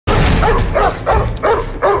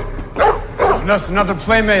That's another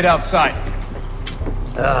playmate outside.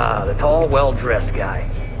 Ah, the tall, well-dressed guy.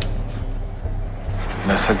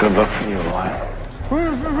 That's a good look for you, Lionel.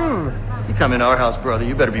 You come into our house, brother,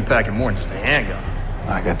 you better be packing more than just a handgun.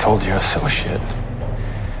 Like I told your associate,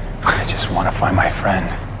 I just want to find my friend.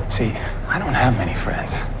 See, I don't have many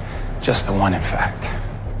friends. Just the one, in fact.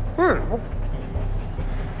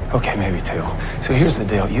 Okay, maybe two. So here's the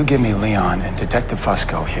deal. You give me Leon and Detective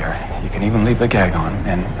Fusco here. You can even leave the gag on,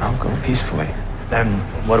 and I'll go peacefully. Then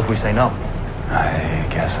what if we say no? I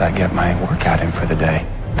guess I get my workout in for the day.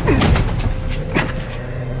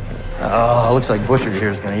 Oh, looks like Butcher here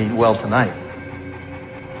is going to eat well tonight.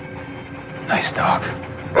 Nice dog.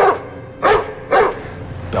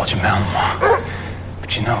 Belgian Malinois.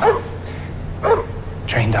 But you know,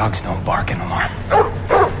 trained dogs don't bark in alarm.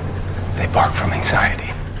 They bark from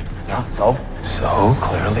anxiety. Yeah, so? So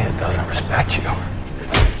clearly it doesn't respect you.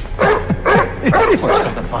 What's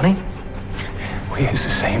something funny? We use the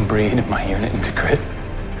same breed in my unit in Secret.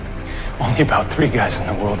 Only about 3 guys in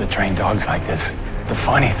the world that train dogs like this. The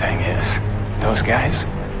funny thing is, those guys,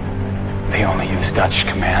 they only use Dutch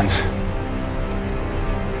commands.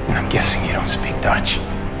 And I'm guessing you don't speak Dutch.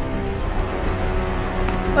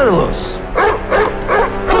 Let it loose.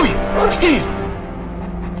 Oei, stil!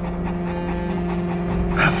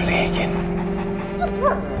 Aflegen.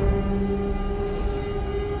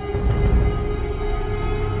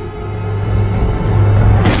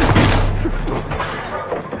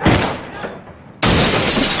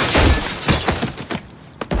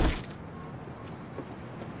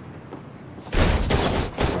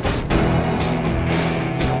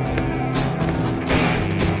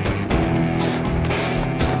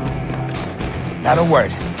 Not a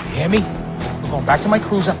word. You hear me? We're going back to my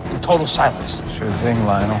cruiser in total silence. Sure thing,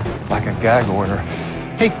 Lionel. Like a gag order.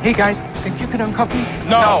 Hey guys, think you can uncuff me?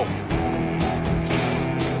 No!